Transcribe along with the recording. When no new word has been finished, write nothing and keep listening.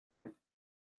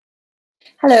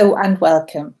Hello and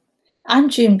welcome. I'm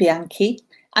June Bianchi,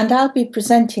 and I'll be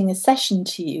presenting a session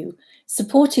to you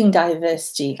supporting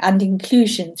diversity and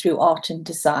inclusion through art and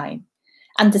design.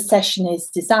 And the session is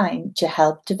designed to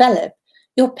help develop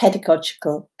your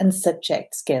pedagogical and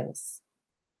subject skills.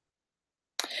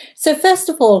 So first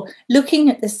of all, looking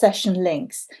at the session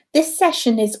links, this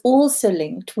session is also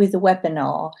linked with a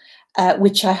webinar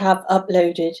which I have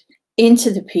uploaded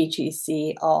into the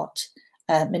PGCE Art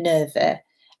Minerva.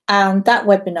 And that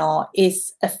webinar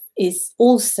is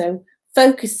also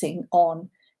focusing on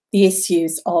the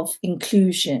issues of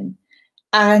inclusion,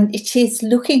 and it is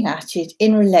looking at it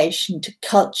in relation to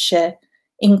culture,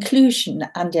 inclusion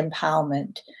and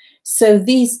empowerment. So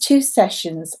these two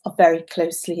sessions are very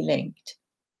closely linked.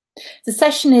 The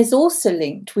session is also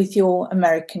linked with your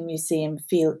American Museum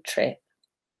field trip.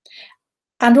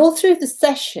 And all through the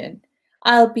session,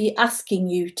 I'll be asking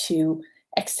you to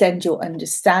extend your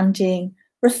understanding,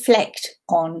 reflect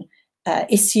on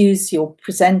issues you're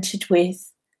presented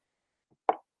with.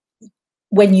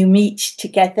 When you meet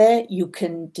together, you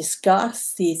can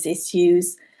discuss these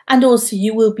issues, and also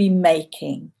you will be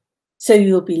making. So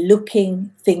you'll be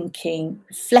looking, thinking,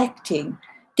 reflecting,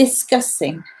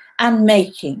 discussing, and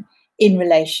making in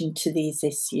relation to these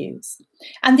issues.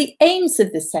 And the aims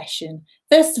of the session,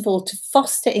 first of all, to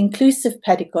foster inclusive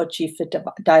pedagogy for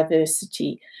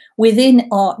diversity within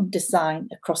art and design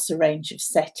across a range of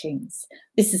settings.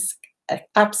 This is an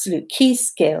absolute key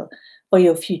skill for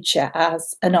your future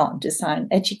as an art and design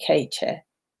educator.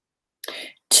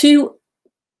 To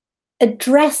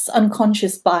address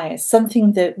unconscious bias,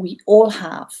 something that we all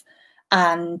have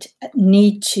and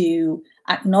need to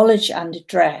acknowledge and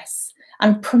address,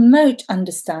 and promote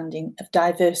understanding of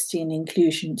diversity and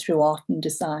inclusion through art and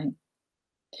design.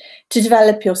 To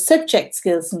develop your subject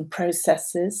skills and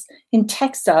processes in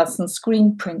textiles and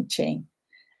screen printing,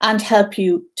 and help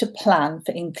you to plan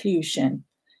for inclusion,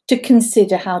 to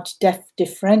consider how to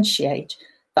differentiate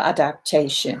for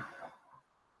adaptation.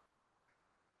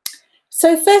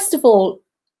 So first of all,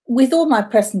 with all my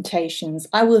presentations,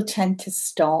 I will tend to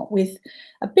start with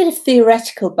a bit of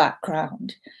theoretical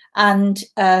background. And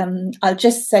I'll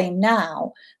just say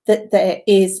now that there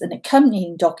is an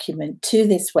accompanying document to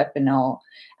this webinar,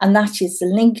 and that is the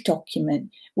link document,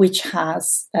 which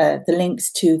has the links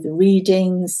to the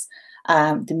readings,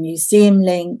 the museum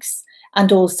links,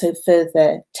 and also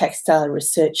further textile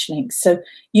research links. So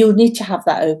you'll need to have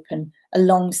that open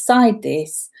alongside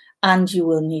this, and you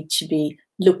will need to be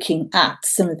looking at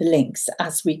some of the links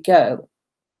as we go.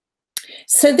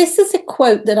 So this is a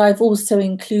quote that I've also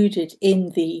included in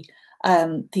the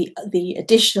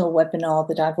additional webinar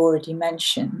that I've already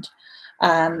mentioned.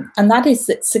 And that is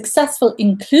that successful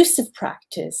inclusive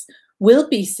practice will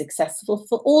be successful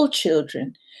for all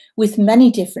children with many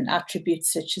different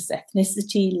attributes such as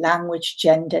ethnicity, language,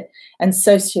 gender, and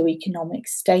socioeconomic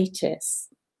status.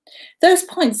 Those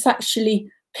points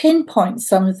actually pinpoint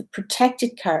some of the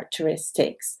protected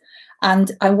characteristics,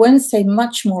 and I won't say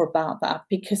much more about that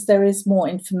because there is more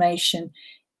information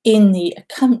in the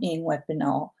accompanying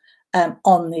webinar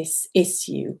on this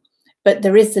issue, but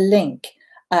there is a link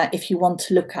if you want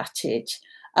to look at it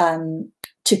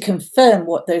to confirm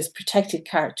what those protected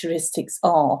characteristics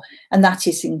are, and that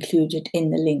is included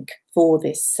in the link for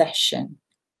this session.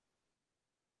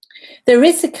 There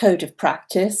is a code of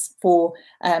practice for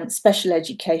special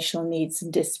educational needs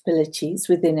and disabilities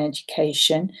within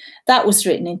education. That was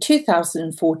written in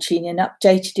 2014 and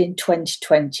updated in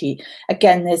 2020.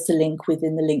 Again, there's a link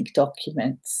within the link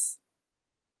documents.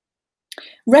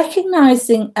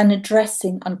 Recognising and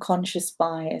addressing unconscious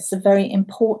bias, a very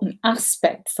important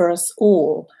aspect for us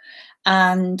all.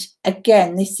 And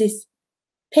again, this is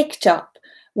picked up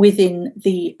within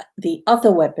the other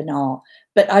webinar,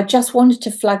 but I just wanted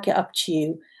to flag it up to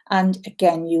you. And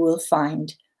again, you will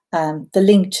find the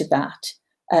link to that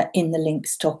in the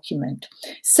links document.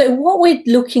 So what we're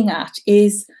looking at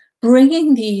is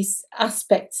bringing these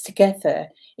aspects together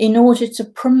in order to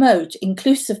promote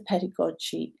inclusive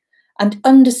pedagogy and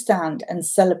understand and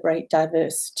celebrate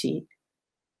diversity.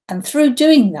 And through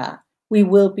doing that, we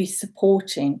will be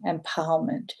supporting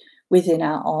empowerment within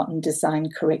our art and design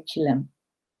curriculum.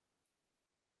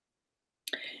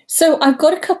 So I've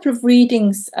got a couple of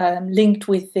readings linked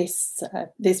with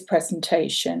this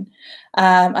presentation,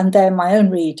 and they're my own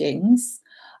readings.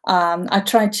 I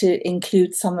tried to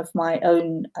include some of my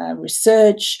own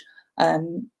research,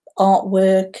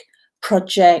 artwork,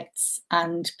 projects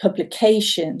and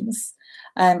publications.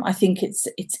 I think it's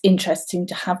interesting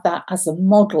to have that as a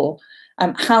model,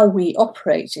 how we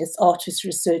operate as artist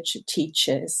researcher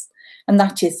teachers. And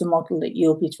that is the model that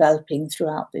you'll be developing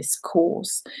throughout this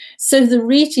course. So the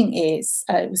reading is,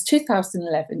 it was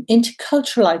 2011,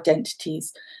 Intercultural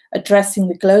Identities, Addressing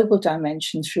the Global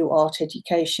Dimension Through Art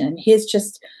Education. And here's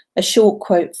just a short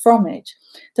quote from it.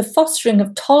 The fostering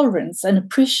of tolerance and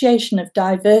appreciation of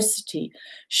diversity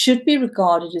should be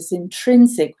regarded as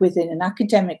intrinsic within an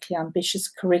academically ambitious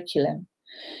curriculum,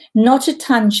 not a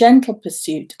tangential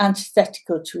pursuit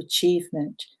antithetical to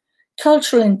achievement.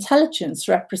 Cultural intelligence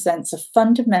represents a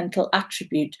fundamental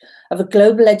attribute of a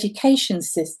global education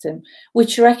system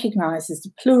which recognises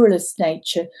the pluralist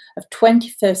nature of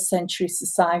 21st century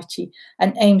society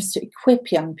and aims to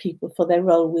equip young people for their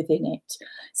role within it.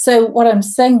 So what I'm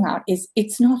saying now is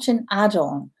it's not an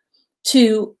add-on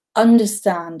to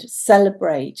understand,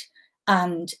 celebrate,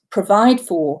 and provide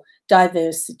for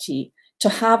diversity. To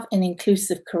have an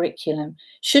inclusive curriculum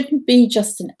shouldn't be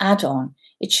just an add-on.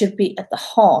 It should be at the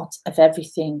heart of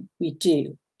everything we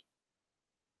do.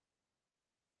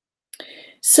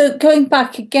 So going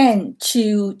back again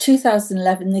to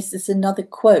 2011, this is another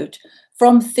quote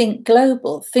from Think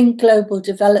Global. Think Global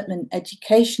Development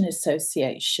Education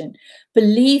Association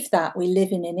believe that we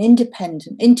live in an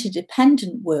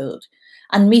interdependent world,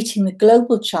 and meeting the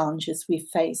global challenges we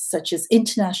face, such as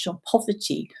international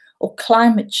poverty or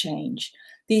climate change.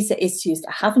 These are issues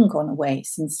that haven't gone away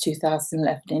since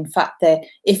 2011. In fact, they're,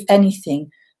 if anything,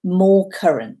 more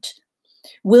current.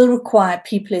 Will require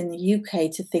people in the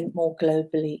UK to think more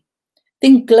globally.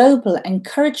 Think Global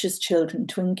encourages children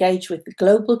to engage with the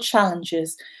global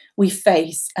challenges we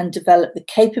face and develop the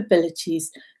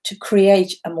capabilities to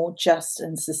create a more just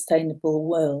and sustainable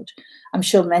world. I'm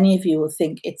sure many of you will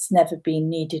think it's never been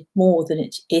needed more than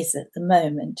it is at the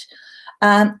moment.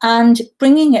 And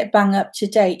bringing it bang up to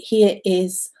date, here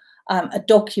is a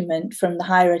document from the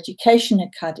Higher Education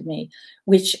Academy,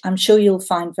 which I'm sure you'll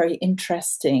find very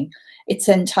interesting. It's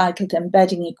entitled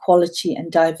Embedding Equality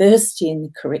and Diversity in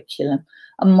the Curriculum,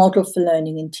 a Model for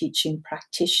Learning and Teaching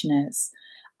Practitioners.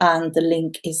 And the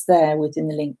link is there within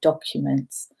the linked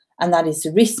documents. And that is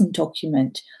a recent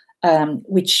document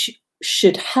which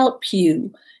should help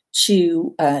you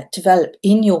to develop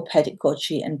in your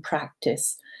pedagogy and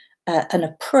practice an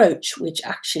approach which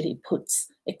actually puts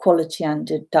equality and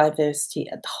diversity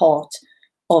at the heart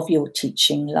of your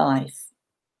teaching life.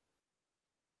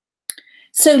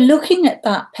 So looking at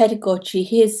that pedagogy,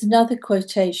 here's another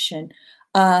quotation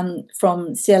from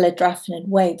Ciela Draffin and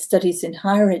Wade, Studies in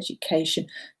Higher Education,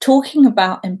 talking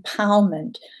about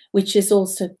empowerment, which is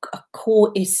also a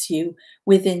core issue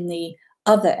within the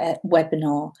other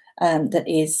webinar that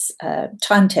is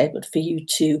timetabled for you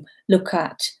to look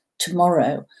at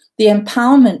tomorrow. The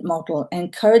empowerment model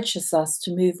encourages us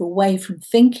to move away from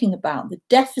thinking about the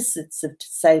deficits of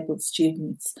disabled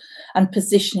students and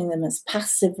positioning them as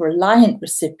passive, reliant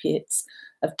recipients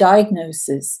of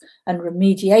diagnosis and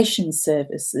remediation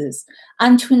services,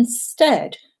 and to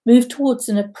instead move towards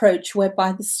an approach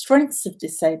whereby the strengths of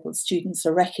disabled students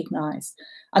are recognised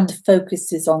and the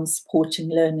focus is on supporting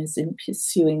learners in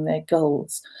pursuing their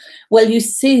goals. Well, you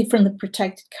see from the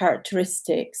protected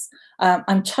characteristics,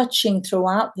 I'm touching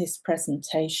throughout this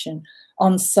presentation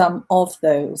on some of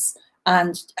those,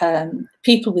 and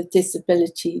people with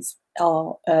disabilities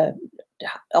are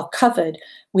covered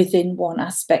within one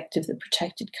aspect of the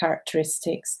protected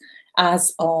characteristics,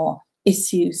 as are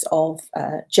issues of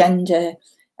gender,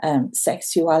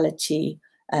 sexuality,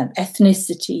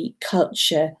 ethnicity,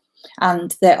 culture,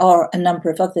 and there are a number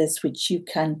of others which you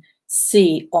can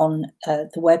see on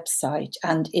the website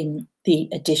and in the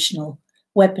additional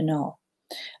webinar.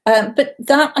 But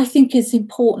that, I think, is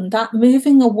important, that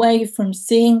moving away from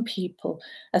seeing people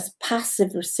as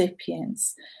passive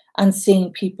recipients and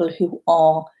seeing people who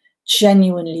are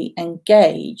genuinely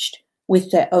engaged with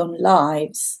their own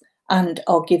lives and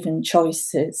are given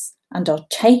choices and are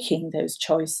taking those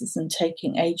choices and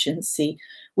taking agency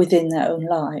within their own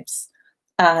lives.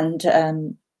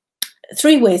 And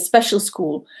Three Ways Special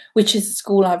School, which is a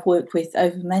school I've worked with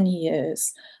over many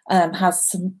years, has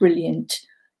some brilliant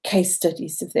case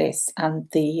studies of this, and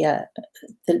the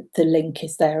link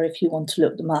is there if you want to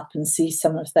look them up and see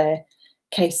some of their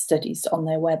case studies on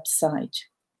their website.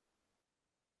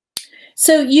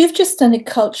 So you've just done a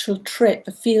cultural trip,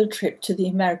 a field trip to the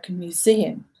American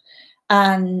Museum,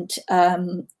 and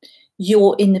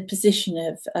you're in the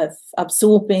position of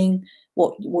absorbing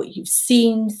what you've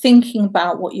seen, thinking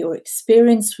about what your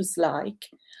experience was like.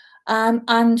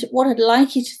 And what I'd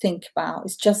like you to think about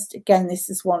is just, again, this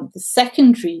is the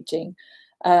second reading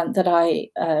that I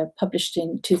published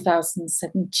in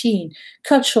 2017,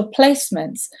 Cultural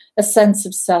Placements, A Sense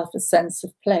of Self, A Sense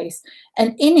of Place.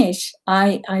 And in it,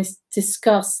 I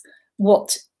discuss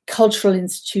what cultural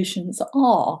institutions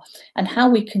are and how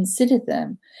we consider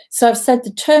them. So I've said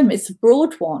the term is a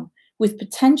broad one with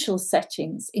potential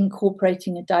settings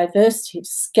incorporating a diversity of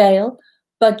scale,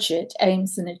 budget,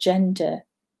 aims and agenda.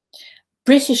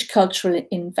 British cultural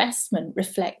investment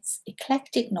reflects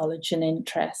eclectic knowledge and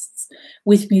interests,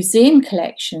 with museum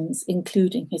collections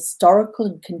including historical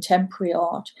and contemporary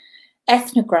art,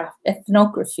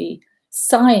 ethnography,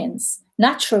 science,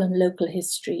 natural and local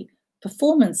history,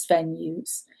 performance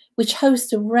venues, which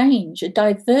host a range, a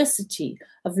diversity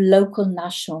of local,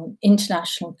 national, and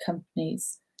international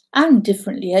companies and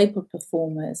differently abled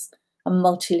performers and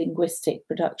multilinguistic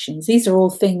productions. These are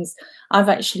all things I've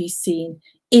actually seen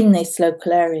in this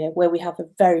local area where we have a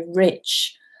very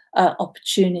rich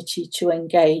opportunity to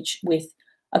engage with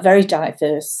a very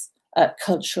diverse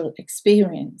cultural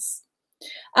experience.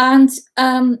 And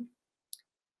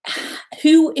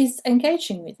who is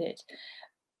engaging with it?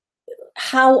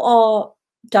 How are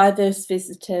diverse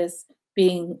visitors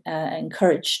being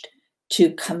encouraged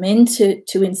to come into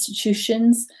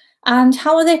institutions, and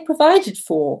how are they provided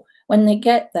for when they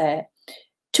get there?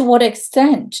 To what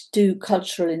extent do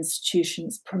cultural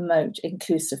institutions promote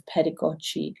inclusive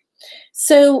pedagogy?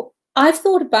 So I've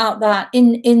thought about that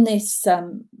in this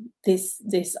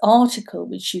this article,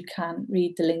 which you can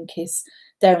read. The link is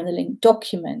there in the link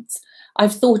documents.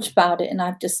 I've thought about it and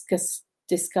I've discussed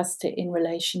it in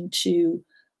relation to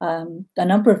a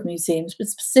number of museums, but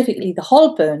specifically the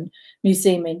Holborn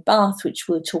Museum in Bath, which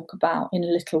we'll talk about in a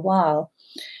little while.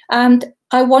 And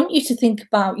I want you to think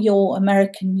about your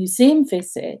American museum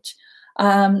visit.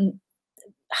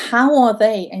 How are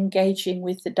they engaging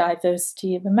with the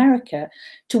diversity of America?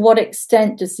 To what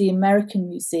extent does the American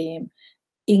Museum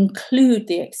include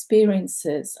the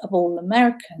experiences of all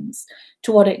Americans?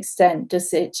 To what extent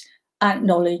does it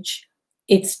acknowledge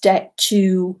its debt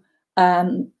to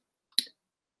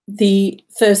the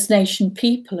First Nation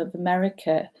people of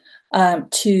America,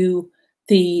 to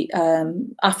the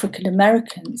African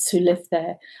Americans who live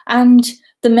there, and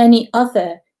the many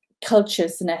other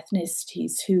cultures and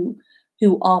ethnicities who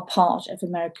are part of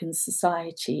American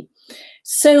society?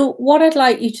 So what I'd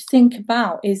like you to think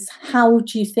about is, how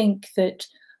do you think that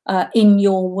in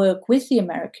your work with the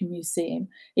American Museum,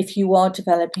 if you are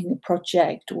developing a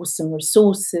project or some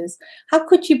resources, how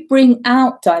could you bring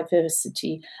out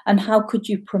diversity and how could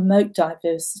you promote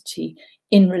diversity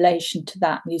in relation to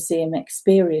that museum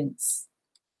experience?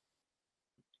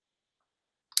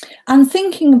 And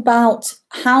thinking about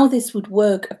how this would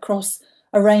work across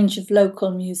a range of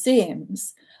local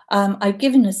museums, I've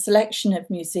given a selection of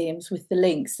museums with the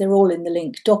links. They're all in the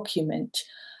link document.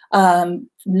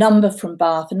 Number from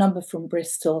Bath, a number from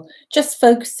Bristol, just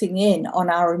focusing in on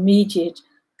our immediate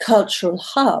cultural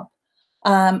hub.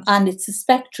 And it's a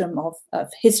spectrum of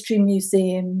history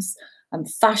museums,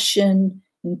 fashion,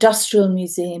 industrial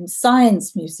museums,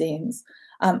 science museums,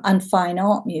 and fine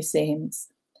art museums.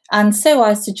 And so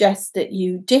I suggest that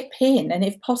you dip in, and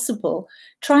if possible,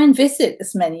 try and visit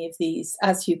as many of these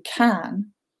as you can.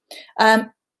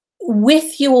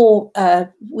 With your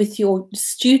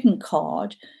student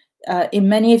card, in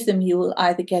many of them you will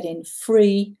either get in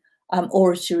free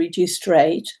or at a reduced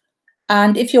rate.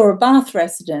 And if you're a Bath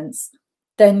resident,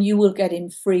 then you will get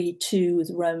in free to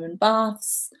the Roman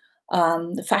Baths,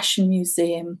 the Fashion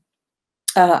Museum,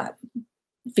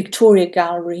 Victoria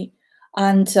Gallery,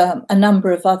 and a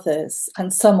number of others,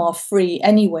 and some are free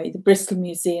anyway. The Bristol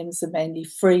museums are mainly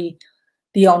free.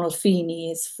 The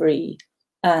Arnolfini is free,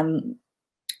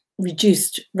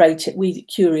 reduced rate at We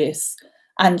Curious,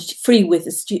 and free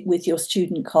with your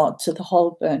student card to the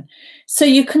Holborn. So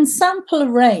you can sample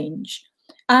a range,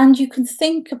 and you can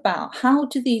think about, how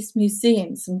do these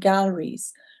museums and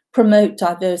galleries promote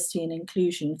diversity and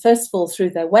inclusion? First of all, through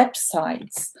their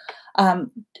websites.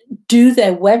 Do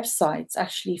their websites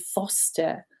actually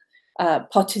foster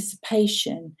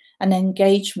participation and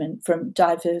engagement from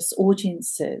diverse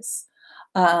audiences?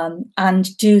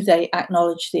 And do they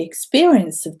acknowledge the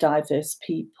experience of diverse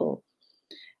people?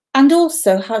 And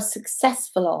also, how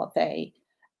successful are they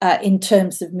in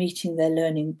terms of meeting their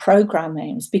learning program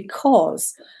aims?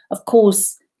 Because, of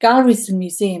course, galleries and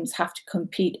museums have to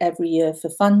compete every year for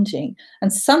funding,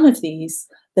 and some of these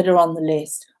that are on the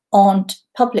list aren't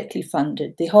publicly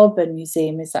funded. The Holborn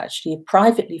Museum is actually a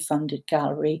privately funded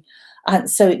gallery,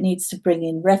 and so it needs to bring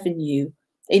in revenue.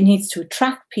 It needs to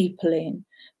attract people in,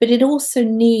 but it also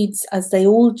needs, as they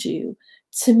all do,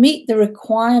 to meet the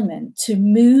requirement to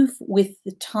move with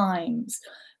the times,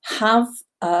 have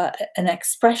an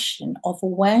expression of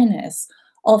awareness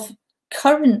of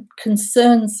current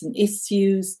concerns and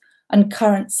issues and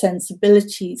current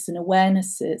sensibilities and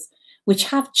awarenesses, which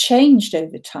have changed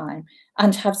over time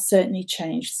and have certainly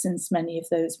changed since many of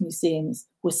those museums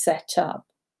were set up.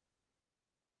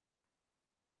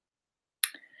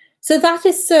 So that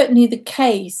is certainly the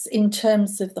case in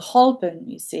terms of the Holborn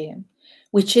Museum,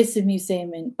 which is a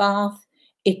museum in Bath.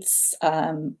 It's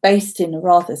based in a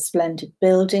rather splendid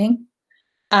building,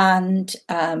 and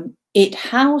it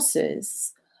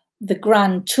houses the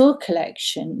Grand Tour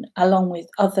collection along with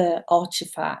other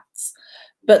artifacts.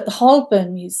 But the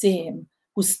Holborn Museum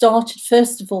was started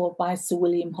first of all by Sir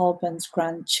William Holborn's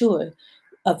Grand Tour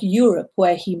of Europe,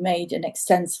 where he made an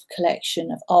extensive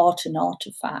collection of art and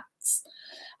artifacts.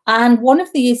 And one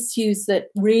of the issues that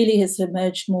really has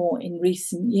emerged more in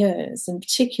recent years, and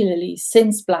particularly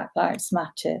since Black Lives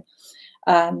Matter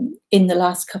in the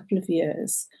last couple of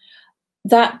years,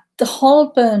 that the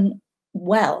Holborn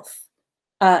wealth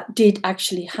did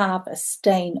actually have a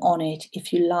stain on it,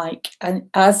 if you like, and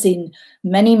as in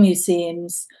many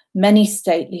museums, many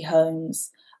stately homes,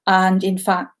 and in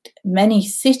fact, many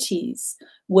cities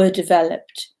were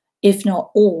developed, if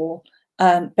not all,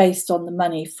 based on the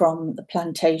money from the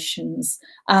plantations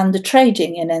and the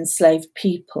trading in enslaved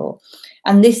people.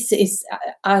 And this is,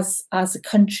 as a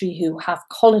country who have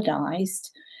colonized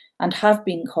and have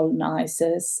been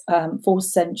colonizers for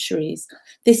centuries,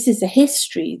 this is a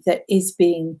history that is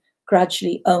being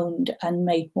gradually owned and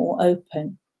made more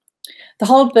open. The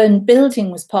Holborn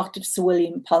building was part of Sir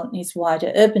William Pulteney's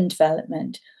wider urban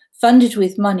development, funded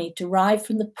with money derived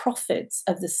from the profits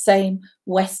of the same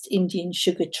West Indian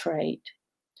sugar trade.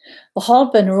 The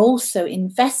Holborn are also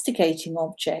investigating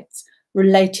objects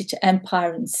related to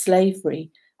empire and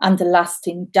slavery and the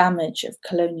lasting damage of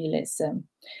colonialism.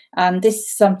 And this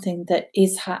is something that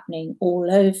is happening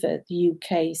all over the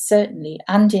UK, certainly,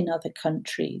 and in other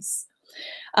countries.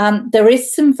 There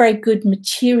is some very good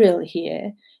material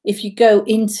here. If you go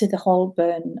into the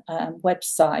Holborn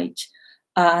website,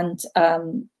 and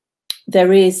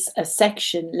there is a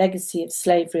section, Legacy of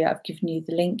Slavery, I've given you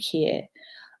the link here,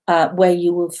 where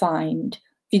you will find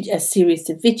a series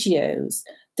of videos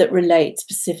that relate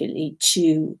specifically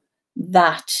to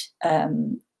that,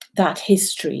 that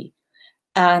history.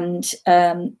 And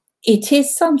it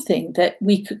is something that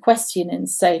we could question and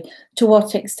say, to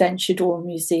what extent should all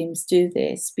museums do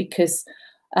this? Because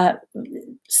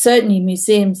certainly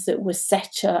museums that were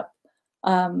set up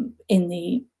in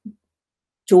the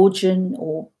Georgian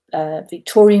or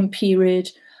Victorian period,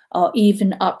 or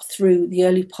even up through the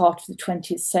early part of the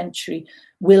 20th century,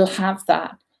 will have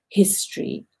that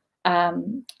history.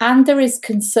 And there is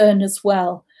concern as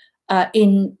well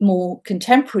in more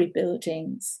contemporary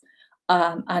buildings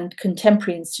and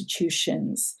contemporary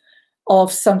institutions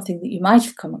of something that you might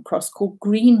have come across called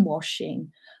greenwashing,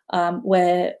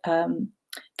 where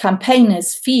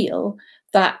campaigners feel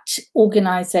that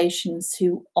organizations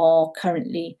who are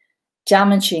currently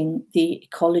damaging the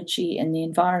ecology and the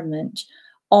environment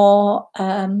are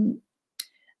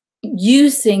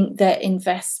using their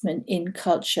investment in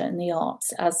culture and the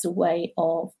arts as a way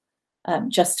of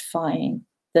justifying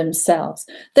themselves.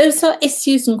 Those are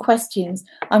issues and questions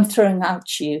I'm throwing out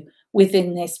to you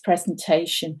within this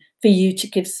presentation for you to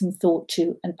give some thought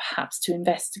to and perhaps to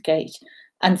investigate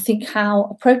and think how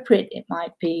appropriate it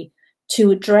might be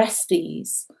to address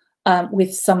these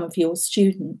with some of your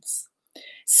students.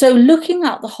 So looking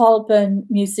at the Holborn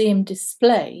Museum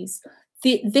displays,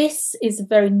 this is a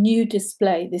very new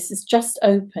display. This has just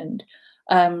opened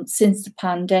since the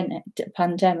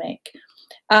pandemic.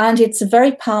 And it's a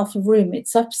very powerful room.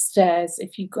 It's upstairs.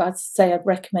 If you guys say, I'd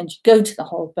recommend you go to the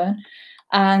Holborn.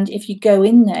 And if you go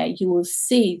in there, you will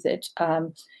see that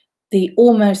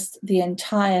almost the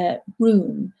entire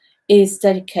room is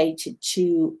dedicated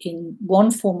to, in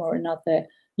one form or another,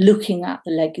 looking at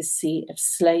the legacy of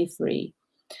slavery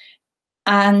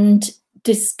and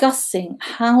discussing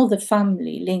how the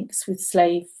family links with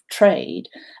slave trade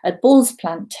at Ball's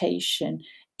Plantation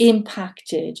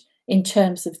impacted in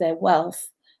terms of their wealth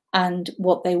and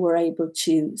what they were able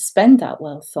to spend that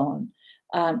wealth on,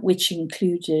 which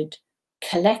included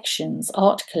collections,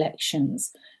 art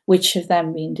collections, which have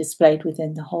then been displayed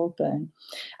within the Holborn.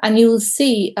 And you will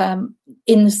see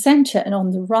in the centre and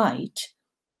on the right,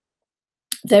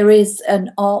 there is an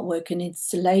artwork, an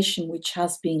installation which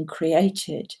has been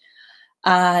created.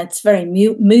 It's a very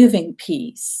moving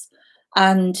piece.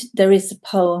 And there is a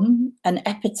poem, an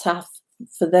epitaph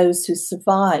for those who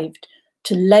survived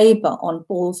to labour on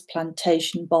Ball's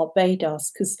Plantation,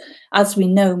 Barbados, because as we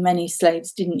know, many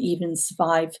slaves didn't even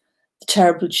survive the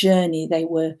terrible journey. They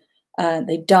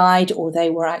died or they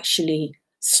were actually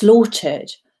slaughtered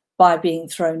by being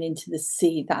thrown into the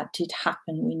sea. That did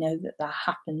happen. We know that that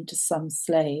happened to some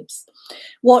slaves.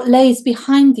 What lays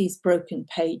behind these broken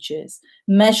pages?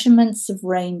 Measurements of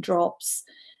raindrops,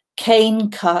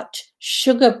 cane cut,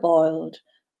 sugar boiled,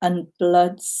 and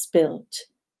blood spilt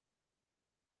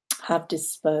have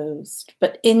disposed.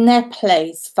 But in their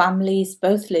place, families,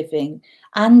 both living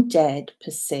and dead,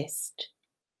 persist.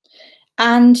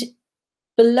 And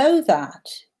below that,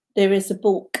 there is a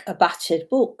book, a battered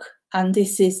book, and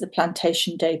this is the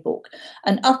Plantation Day book.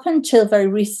 And up until very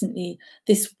recently,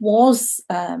 this was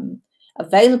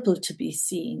available to be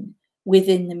seen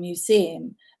within the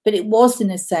museum, but it was,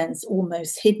 in a sense,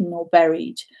 almost hidden or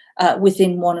buried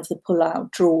within one of the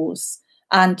pull-out drawers.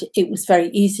 And it was very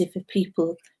easy for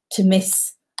people to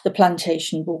miss the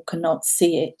plantation book and not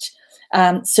see it.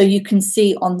 So you can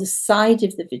see on the side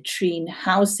of the vitrine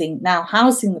housing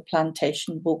the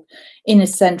plantation book in a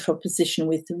central position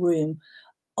with the room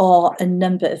are a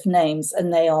number of names,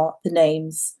 and they are the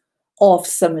names of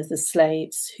some of the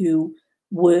slaves who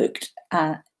worked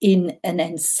in an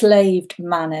enslaved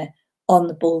manner on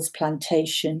the Bulls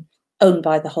plantation owned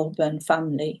by the Holborn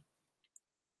family.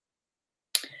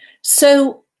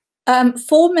 So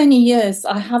for many years,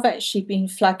 I have actually been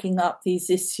flagging up these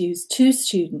issues to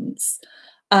students.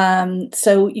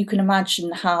 So you can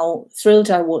imagine how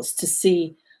thrilled I was to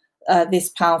see this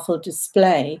powerful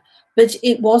display. But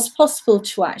it was possible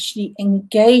to actually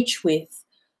engage with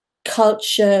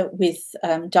culture, with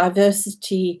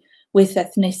diversity, with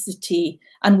ethnicity,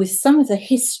 and with some of the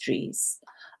histories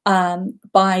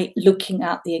by looking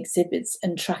at the exhibits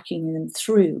and tracking them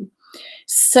through.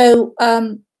 So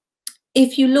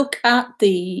if you look at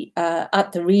the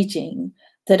reading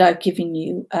that I've given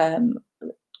you,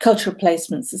 cultural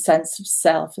placements, a sense of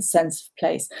self, a sense of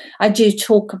place, I do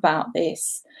talk about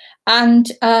this. And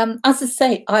as I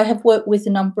say, I have worked with a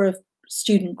number of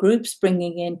student groups,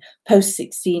 bringing in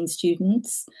post-16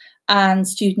 students and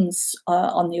students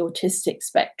on the autistic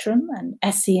spectrum and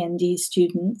SEND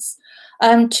students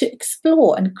to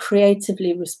explore and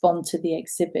creatively respond to the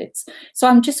exhibits. So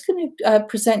I'm just going to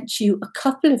present to you a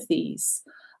couple of these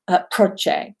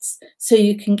projects so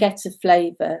you can get a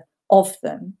flavour of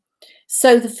them.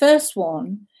 So the first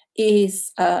one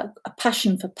is a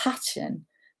passion for pattern,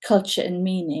 culture and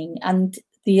meaning. And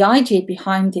the idea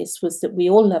behind this was that we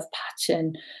all love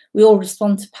pattern, we all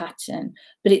respond to pattern,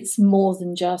 but it's more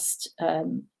than just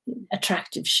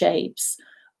attractive shapes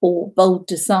or bold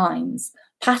designs.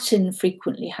 Pattern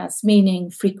frequently has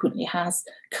meaning, frequently has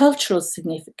cultural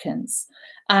significance.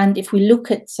 And if we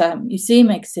look at museum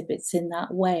exhibits in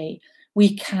that way,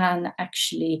 we can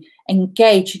actually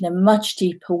engage in a much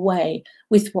deeper way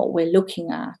with what we're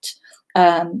looking at.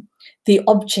 The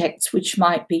objects, which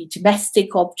might be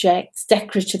domestic objects,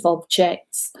 decorative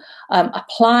objects,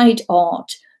 applied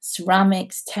art,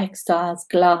 ceramics, textiles,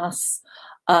 glass,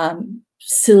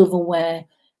 silverware,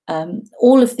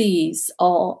 all of these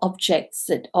are objects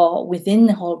that are within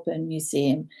the Holborn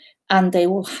Museum, and they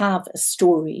will have a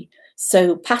story.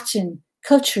 So pattern,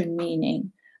 culture and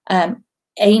meaning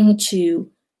aim to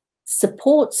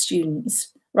support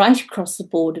students right across the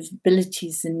board of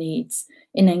abilities and needs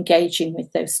in engaging with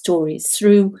those stories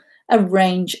through a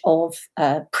range of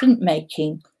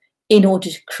printmaking in order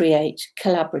to create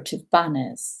collaborative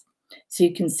banners. So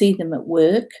you can see them at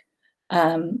work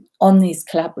on these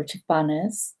collaborative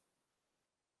banners.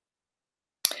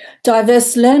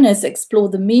 Diverse learners explore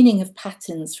the meaning of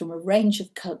patterns from a range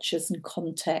of cultures and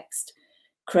context,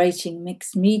 creating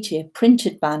mixed media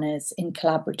printed banners in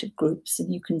collaborative groups.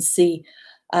 And you can see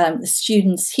the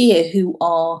students here who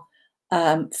are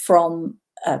from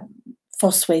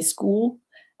Fossway School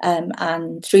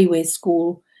and Three-Way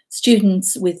School,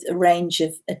 students with a range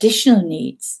of additional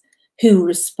needs who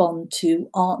respond to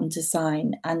art and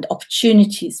design and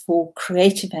opportunities for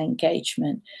creative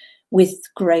engagement with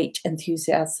great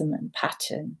enthusiasm and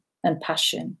pattern and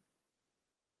passion.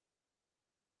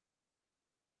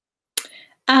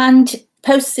 And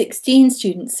post-16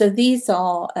 students, so these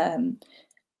are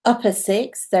upper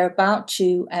six, they're about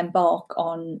to embark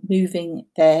on moving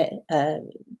their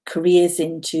careers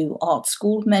into art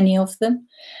school, many of them,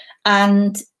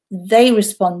 and they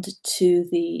responded to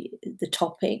the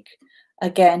topic,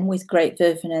 again, with great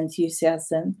verve and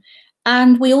enthusiasm.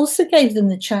 And we also gave them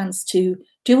the chance to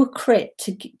do a crit,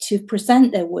 to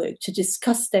present their work, to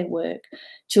discuss their work,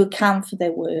 to account for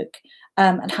their work,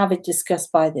 and have it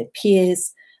discussed by their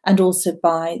peers and also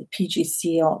by the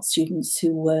PGCE art students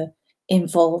who were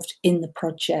involved in the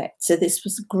project. So this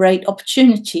was a great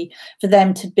opportunity for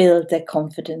them to build their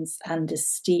confidence and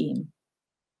esteem.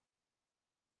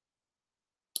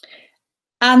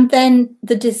 And then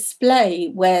the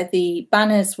display, where the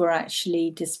banners were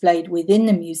actually displayed within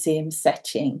the museum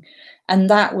setting, and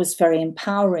that was very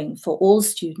empowering for all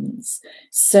students.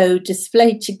 So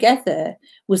displayed together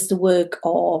was the work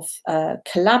of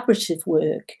collaborative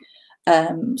work,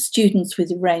 students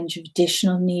with a range of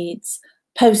additional needs,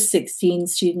 post-16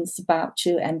 students about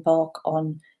to embark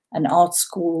on an art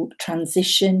school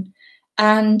transition,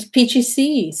 and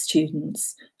PGCE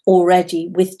students already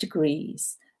with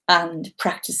degrees and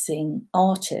practicing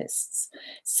artists.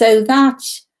 So that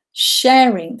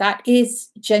sharing, that is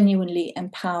genuinely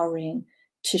empowering,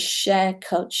 to share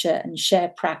culture and share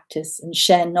practice and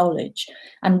share knowledge,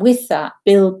 and with that,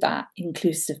 build that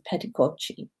inclusive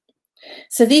pedagogy.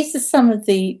 So these are some of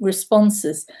the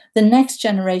responses. The next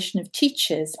generation of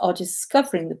teachers are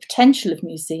discovering the potential of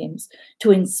museums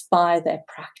to inspire their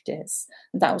practice.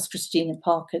 And that was Christina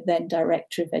Parker, then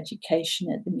Director of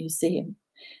Education at the museum,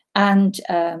 and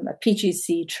a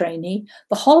PGC trainee.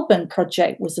 The Holborn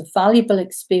project was a valuable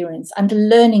experience and a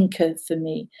learning curve for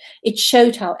me. It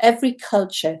showed how every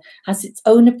culture has its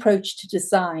own approach to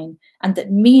design and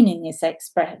that meaning is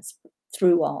expressed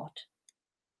through art.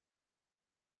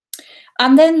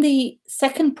 And then the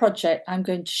second project I'm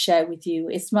going to share with you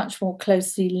is much more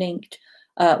closely linked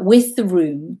with the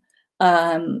room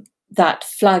that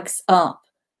flags up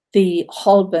the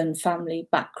Holborn family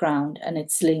background and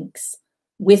its links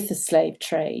with the slave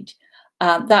trade.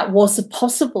 That was a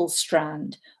possible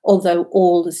strand, although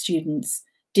all the students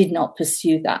did not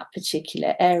pursue that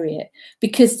particular area,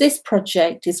 because this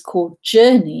project is called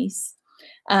Journeys.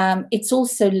 It's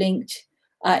also linked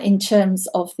in terms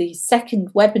of the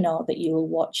second webinar that you will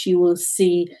watch. You will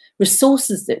see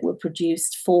resources that were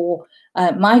produced for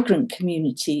migrant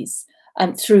communities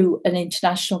through an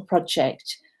international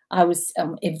project I was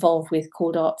involved with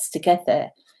called Arts Together.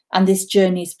 And this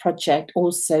Journeys project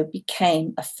also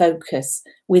became a focus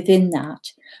within that,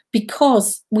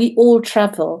 because we all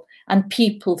travel, and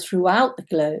people throughout the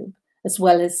globe, as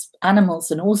well as animals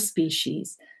and all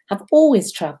species, have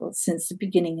always traveled since the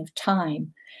beginning of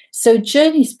time. So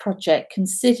Journeys project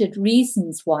considered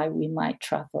reasons why we might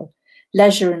travel: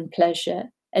 leisure and pleasure,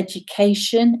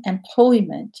 education,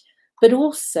 employment, but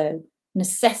also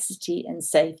necessity and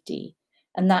safety.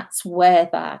 And that's where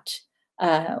that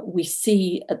we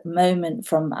see at the moment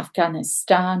from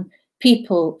Afghanistan,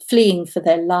 people fleeing for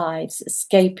their lives,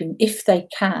 escaping if they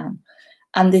can.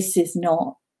 And this is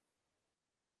not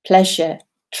pleasure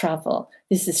travel,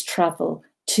 this is travel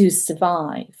to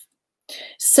survive.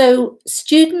 So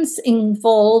students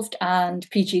involved and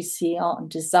PGC Art and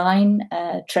Design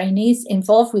trainees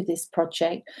involved with this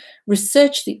project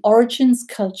researched the origins,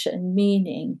 culture and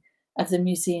meaning of the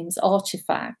museum's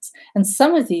artifacts. And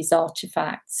some of these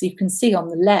artifacts you can see on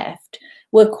the left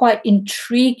were quite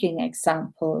intriguing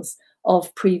examples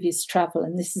of previous travel.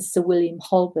 And this is Sir William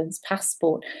Holborn's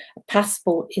passport. A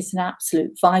passport is an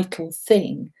absolute vital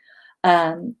thing.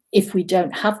 If we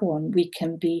don't have one, we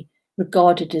can be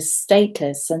regarded as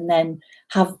stateless and then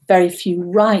have very few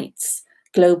rights,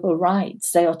 global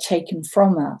rights. They are taken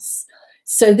from us.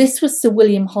 So this was Sir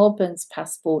William Holborn's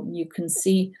passport, and you can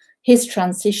see his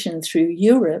transition through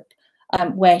Europe,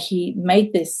 where he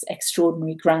made this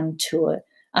extraordinary grand tour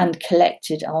and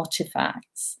collected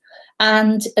artifacts.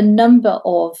 And a number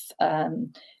of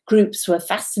groups were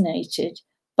fascinated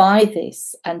by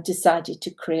this and decided to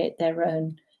create their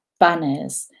own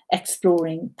banners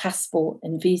exploring passport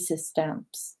and visa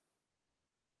stamps.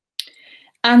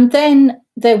 And then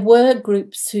there were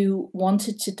groups who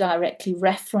wanted to directly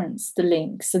reference the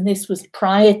links, and this was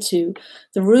prior to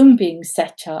the room being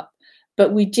set up,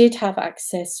 but we did have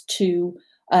access to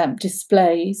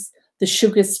displays, the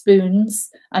sugar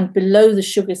spoons, and below the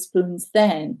sugar spoons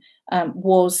then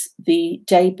was the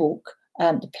day book,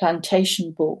 the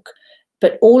plantation book.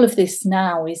 But all of this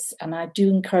now is, and I do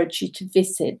encourage you to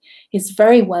visit, is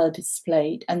very well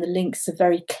displayed, and the links are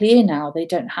very clear now. They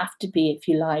don't have to be, if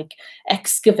you like,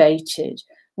 excavated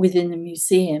within the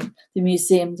museum. The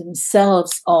museum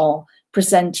themselves are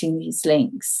presenting these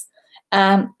links.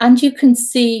 And you can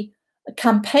see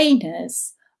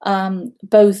campaigners,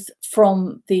 both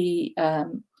from the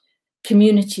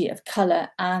community of colour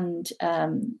and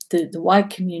the white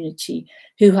community,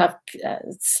 who have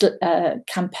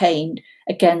campaigned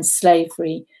against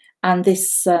slavery. And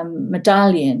this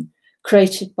medallion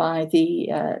created by the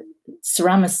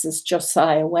ceramicist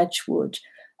Josiah Wedgwood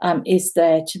is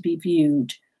there to be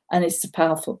viewed, and it's a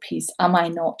powerful piece. Am I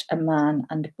not a man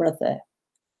and a brother?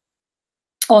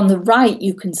 On the right,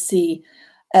 you can see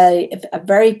a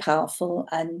very powerful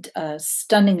and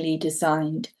stunningly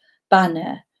designed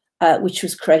banner, which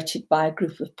was created by a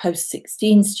group of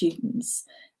post-16 students.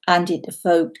 and it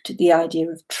evoked the idea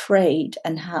of trade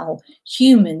and how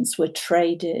humans were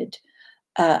traded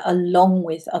along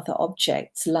with other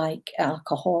objects like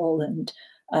alcohol and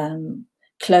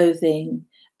clothing,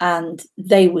 and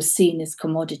they were seen as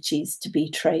commodities to be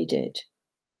traded.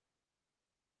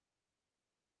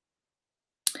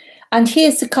 And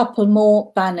here's a couple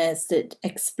more banners that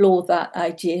explore that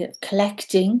idea of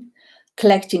collecting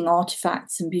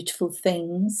artifacts and beautiful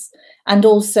things, and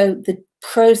also the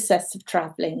process of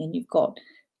traveling. And you've got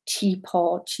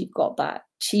teapot, you've got that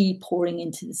tea pouring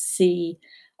into the sea,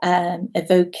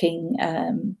 evoking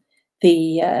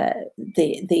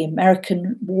the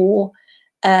American War,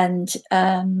 and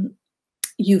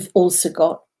you've also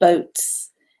got boats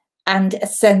and a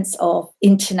sense of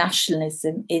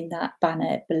internationalism in that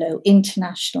banner below,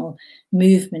 international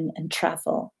movement and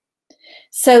travel.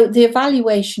 So the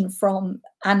evaluation from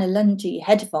Anna Lundy,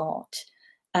 head of art,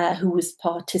 who was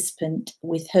participant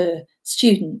with her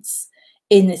students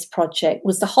in this project,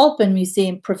 was the Holborn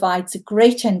Museum provides a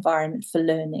great environment for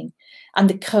learning, and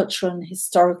the cultural and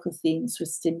historical themes were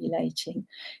stimulating.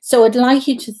 So I'd like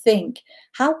you to think,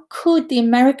 how could the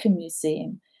American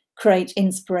Museum create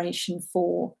inspiration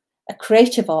for a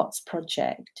creative arts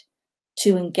project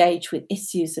to engage with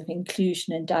issues of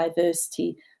inclusion and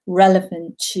diversity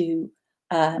relevant to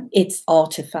its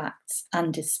artifacts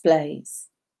and displays?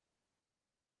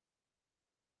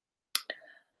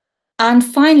 And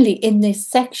finally, in this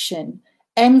section,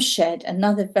 MShed,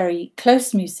 another very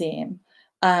close museum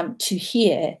to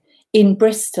here in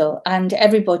Bristol, and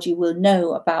everybody will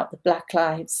know about the Black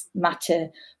Lives Matter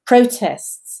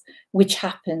protests, which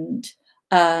happened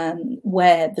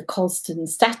where the Colston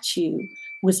statue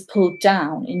was pulled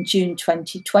down in June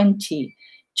 2020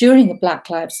 during a Black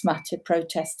Lives Matter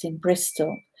protest in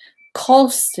Bristol.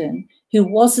 Colston, who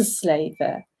was a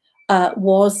slaver, it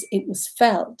was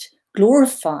felt,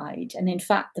 glorified, and in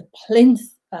fact the plinth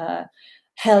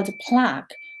held a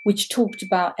plaque which talked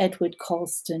about Edward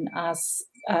Colston as,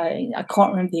 I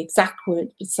can't remember the exact word,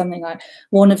 but something like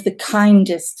one of the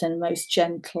kindest and most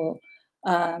gentle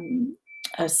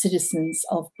citizens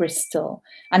of Bristol,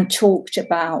 and talked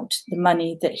about the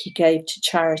money that he gave to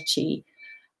charity.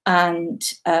 And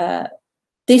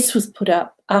this was put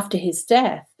up after his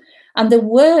death. And there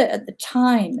were at the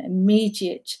time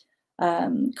immediate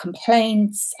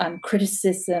complaints and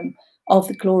criticism of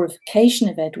the glorification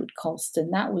of Edward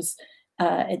Colston. That was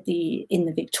in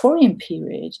the Victorian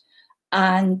period,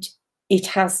 and it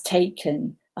has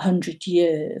taken 100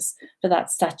 years for that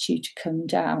statue to come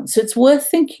down. So it's worth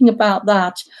thinking about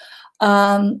that.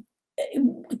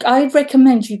 I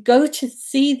recommend you go to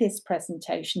see this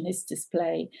presentation, this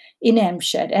display in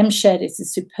MShed. MShed is a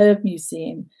superb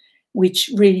museum which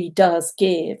really does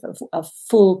give a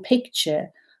full picture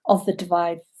of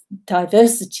the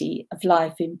diversity of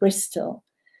life in Bristol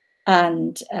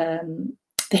and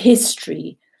the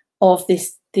history of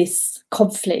this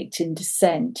conflict and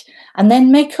dissent, and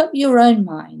then make up your own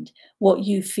mind what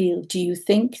you feel. Do you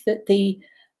think that the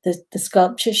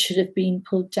sculpture should have been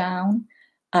pulled down?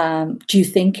 Do you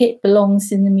think it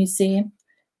belongs in the museum?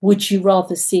 Would you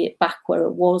rather see it back where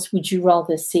it was? Would you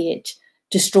rather see it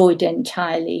destroyed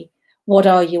entirely? What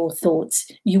are your thoughts?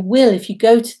 You will, if you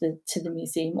go to the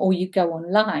museum or you go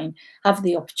online, have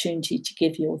the opportunity to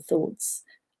give your thoughts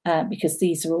because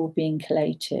these are all being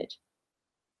collated.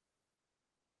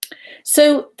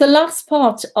 So the last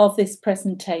part of this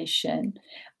presentation,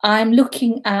 I'm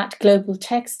looking at global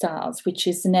textiles, which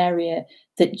is an area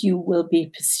that you will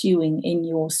be pursuing in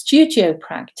your studio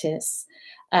practice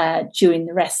during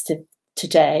the rest of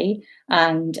today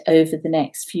and over the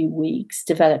next few weeks,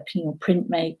 developing your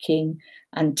printmaking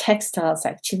and textiles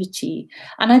activity.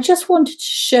 And I just wanted to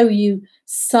show you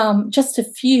just a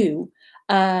few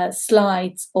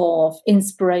slides of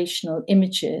inspirational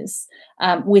images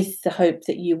with the hope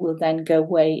that you will then go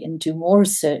away and do more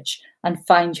research and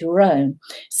find your own.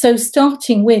 So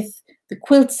starting with the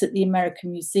quilts at the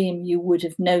American Museum, you would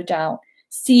have no doubt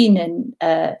seen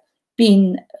and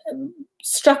been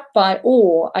struck by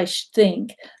awe, I should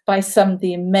think, by some of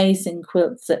the amazing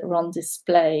quilts that are on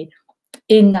display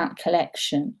in that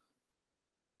collection.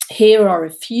 Here are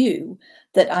a few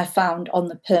that I found on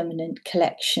the Permanent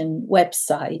Collection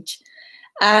website.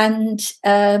 And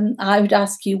I would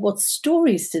ask you, what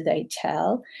stories do they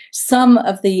tell? Some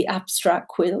of the abstract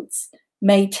quilts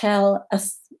may tell a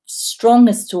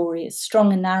stronger story, a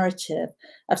stronger narrative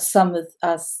of some of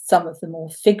the more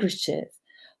figurative.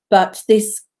 But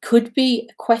this could be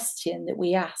a question that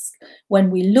we ask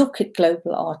when we look at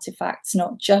global artifacts,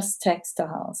 not just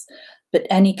textiles, but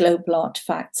any global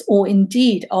artifacts, or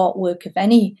indeed artwork of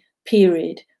any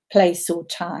period, place, or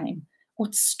time.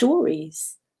 What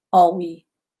stories are we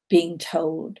being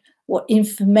told? What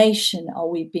information are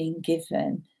we being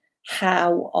given?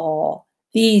 How are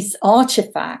these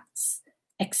artifacts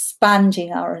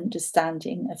expanding our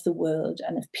understanding of the world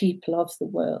and of people of the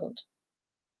world?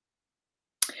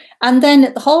 And then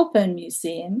at the Holborn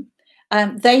Museum,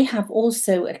 they have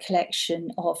also a collection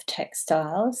of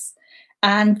textiles.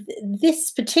 And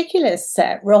this particular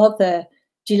set rather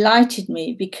delighted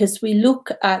me because we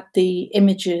look at the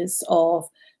images of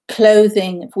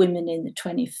clothing of women in the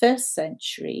 21st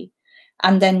century,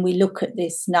 and then we look at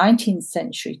this 19th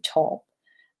century top.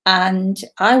 And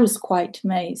I was quite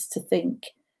amazed to think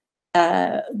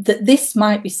that this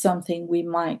might be something we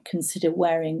might consider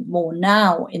wearing more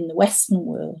now in the Western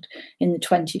world in the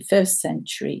 21st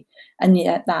century. And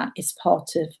yet that is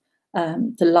part of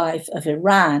the life of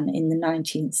Iran in the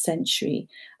 19th century,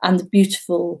 and the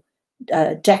beautiful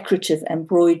decorative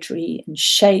embroidery and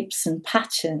shapes and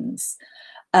patterns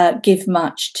give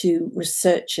much to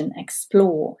research and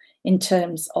explore in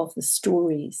terms of the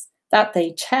stories that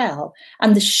they tell,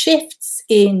 and the shifts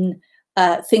in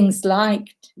things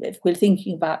like, if we're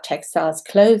thinking about textiles,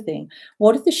 clothing,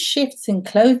 what do the shifts in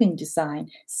clothing design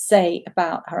say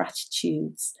about our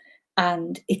attitudes?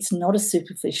 And it's not a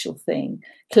superficial thing.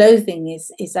 Clothing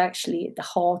is actually at the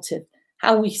heart of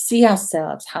how we see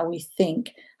ourselves, how we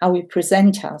think, how we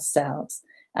present ourselves.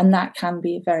 And that can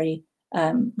be a very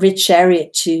rich area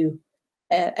to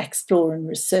explore and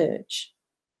research.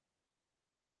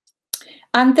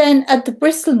 And then at the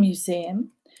Bristol Museum,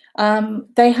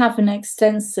 they have an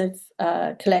extensive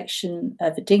collection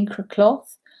of Adinkra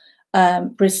cloth.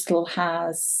 Bristol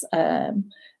has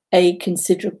a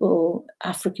considerable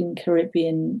African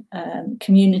Caribbean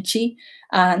community,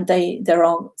 and there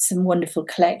are some wonderful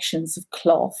collections of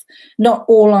cloth, not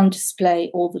all on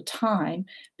display all the time,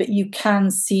 but you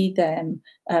can see them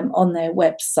on their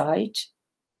website.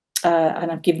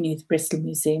 And I've given you the Bristol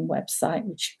Museum website,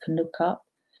 which you can look up.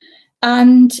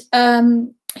 And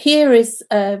here is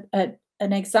an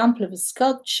example of a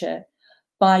sculpture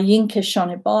by Yinka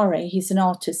Shonibare. He's an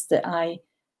artist that I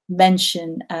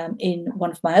mention in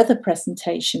one of my other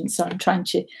presentations. So I'm trying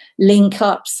to link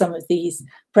up some of these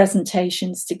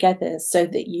presentations together so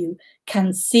that you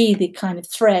can see the kind of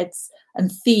threads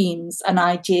and themes and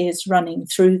ideas running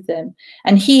through them.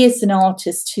 And he is an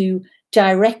artist who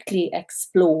directly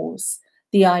explores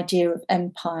the idea of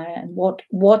empire and what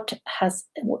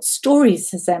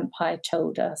stories has empire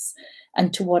told us,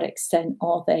 and to what extent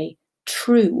are they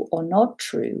true or not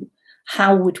true?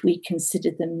 How would we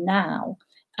consider them now?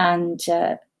 And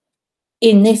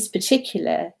in this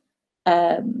particular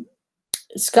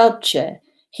sculpture,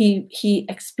 he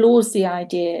explores the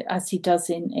idea, as he does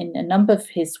in a number of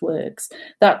his works,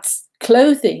 that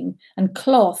clothing and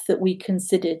cloth that we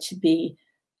consider to be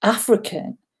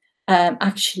African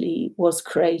actually was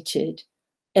created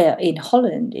in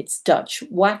Holland. It's Dutch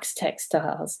wax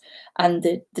textiles, and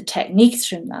the techniques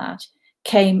from that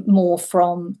came more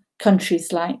from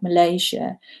countries like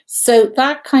Malaysia. So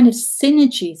that kind of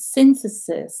synergy,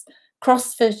 synthesis,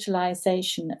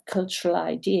 cross-fertilization of cultural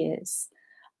ideas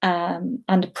and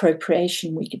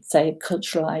appropriation, we could say, of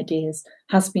cultural ideas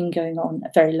has been going on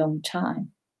a very long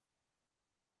time.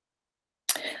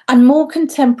 And more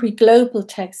contemporary global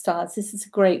textiles, this is a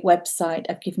great website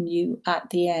I've given you at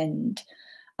the end.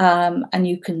 And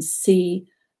you can see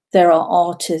there are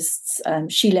artists,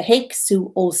 Sheila Hicks,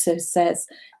 who also says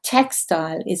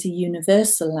textile is a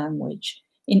universal language.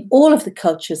 In all of the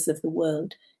cultures of the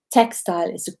world, textile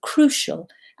is a crucial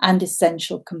and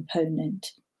essential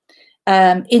component.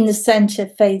 In the center,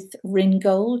 Faith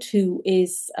Ringgold, who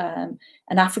is an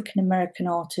African-American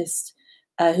artist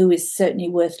who is certainly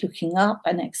worth looking up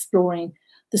and exploring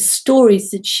the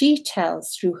stories that she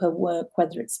tells through her work,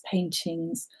 whether it's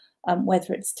paintings,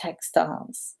 whether it's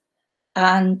textiles.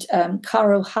 And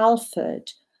Caro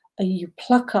Halford, you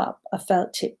pluck up a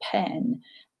felt tip pen,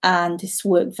 and this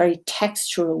work, very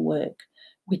textural work,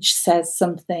 which says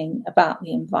something about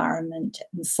the environment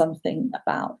and something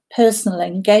about personal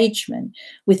engagement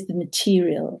with the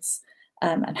materials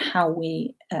and how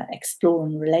we explore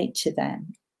and relate to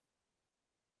them.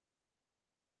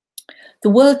 The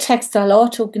World Textile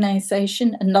Art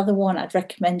Organization, another one I'd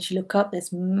recommend you look up.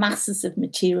 There's masses of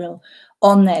material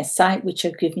on their site, which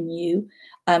I've given you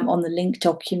on the link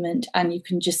document, and you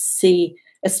can just see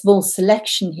a small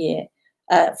selection here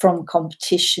from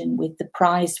competition with the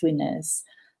prize winners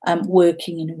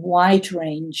working in a wide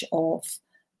range of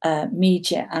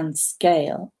media and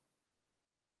scale.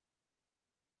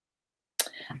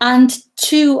 And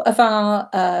two of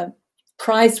our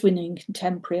prize-winning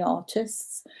contemporary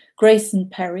artists, Grayson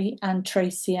Perry and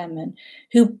Tracey Emin,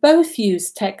 who both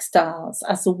use textiles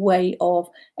as a way of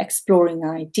exploring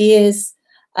ideas,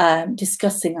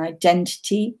 discussing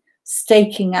identity,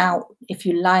 staking out, if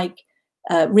you like,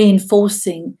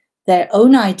 reinforcing their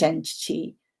own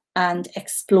identity and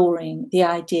exploring the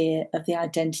idea of the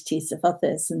identities of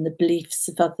others and the beliefs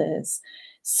of others.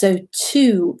 So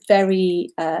two very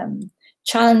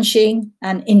challenging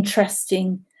and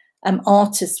interesting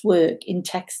artists' work in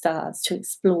textiles to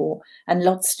explore, and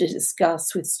lots to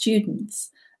discuss with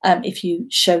students if you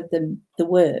showed them the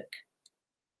work.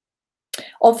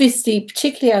 Obviously,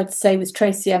 particularly I would say with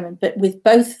Tracey Emin, but with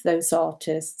both of those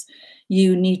artists,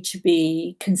 you need to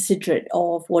be considerate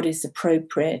of what is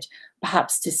appropriate,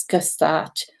 perhaps discuss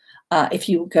that. If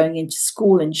you were going into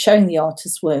school and showing the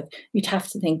artist's work, you'd have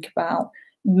to think about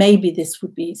maybe this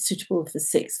would be suitable for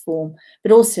sixth form,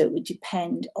 but also it would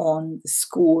depend on the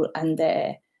school and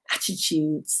their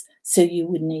attitudes. So you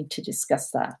would need to discuss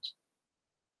that.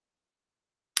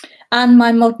 And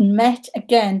my Modern Met,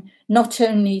 again, not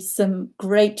only some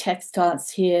great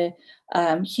textiles here,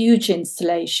 huge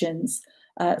installations,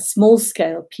 small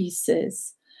scale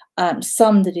pieces,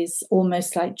 some that is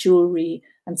almost like jewelry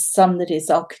and some that is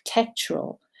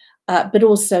architectural, but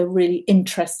also really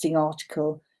interesting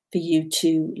article for you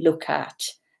to look at.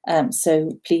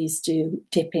 So please do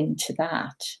dip into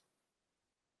that.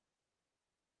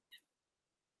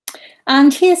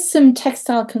 And here's some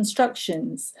textile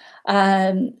constructions.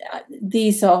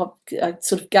 These are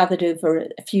sort of gathered over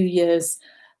a few years.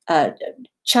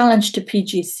 Challenge to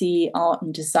PGC Art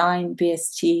and Design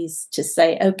BSTs to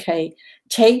say, okay,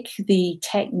 take the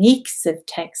techniques of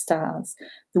textiles,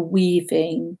 the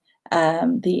weaving,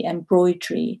 the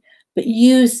embroidery, but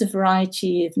use a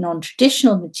variety of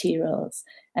non-traditional materials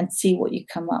and see what you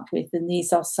come up with. And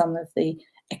these are some of the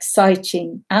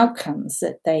exciting outcomes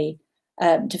that they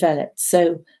developed.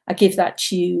 So I give that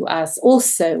to you as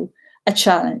also a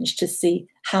challenge to see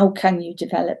how can you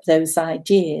develop those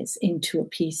ideas into a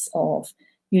piece of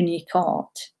unique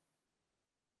art.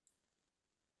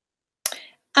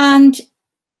 And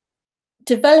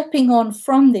developing on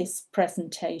from this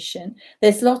presentation,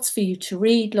 there's lots for you to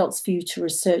read, lots for you to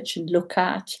research and look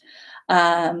at.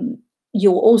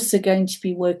 You're also going to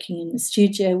be working in the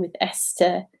studio with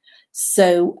Esther.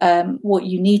 So what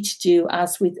you need to do,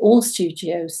 as with all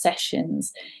studio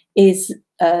sessions, is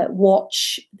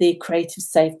watch the Creative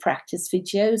Safe Practice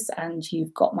videos, and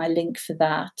you've got my link for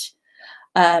that.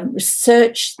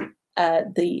 Research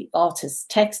the artist's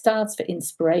textiles for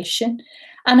inspiration,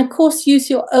 and of course use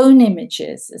your own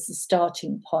images as a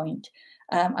starting point.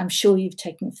 I'm sure you've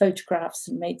taken photographs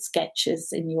and made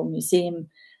sketches in your museum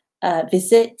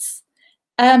visits.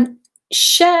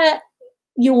 Share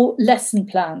your lesson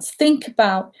plans. Think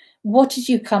about what did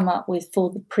you come up with for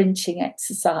the printing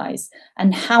exercise,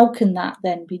 and how can that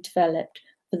then be developed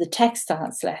for the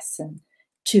textiles lesson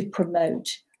to promote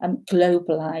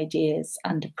global ideas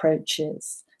and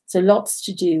approaches. So lots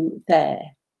to do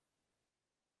there.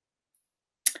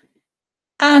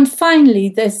 And finally,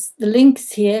 there's the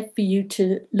links here for you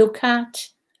to look at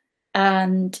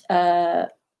and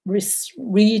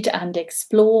read and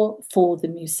explore for the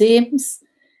museums.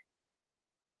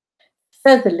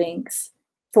 Further links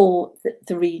for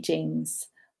the readings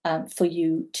for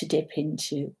you to dip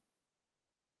into.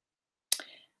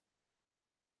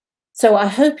 So I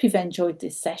hope you've enjoyed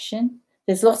this session.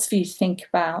 There's lots for you to think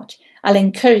about.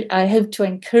 I hope to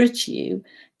encourage you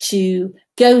to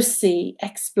go see,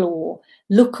 explore,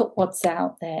 look at what's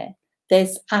out there.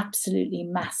 There's absolutely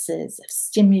masses of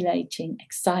stimulating,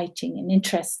 exciting and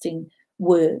interesting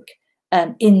work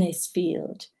in this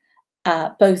field,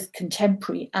 both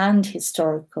contemporary and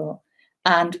historical,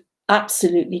 and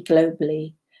absolutely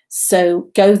globally.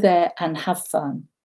 So go there and have fun.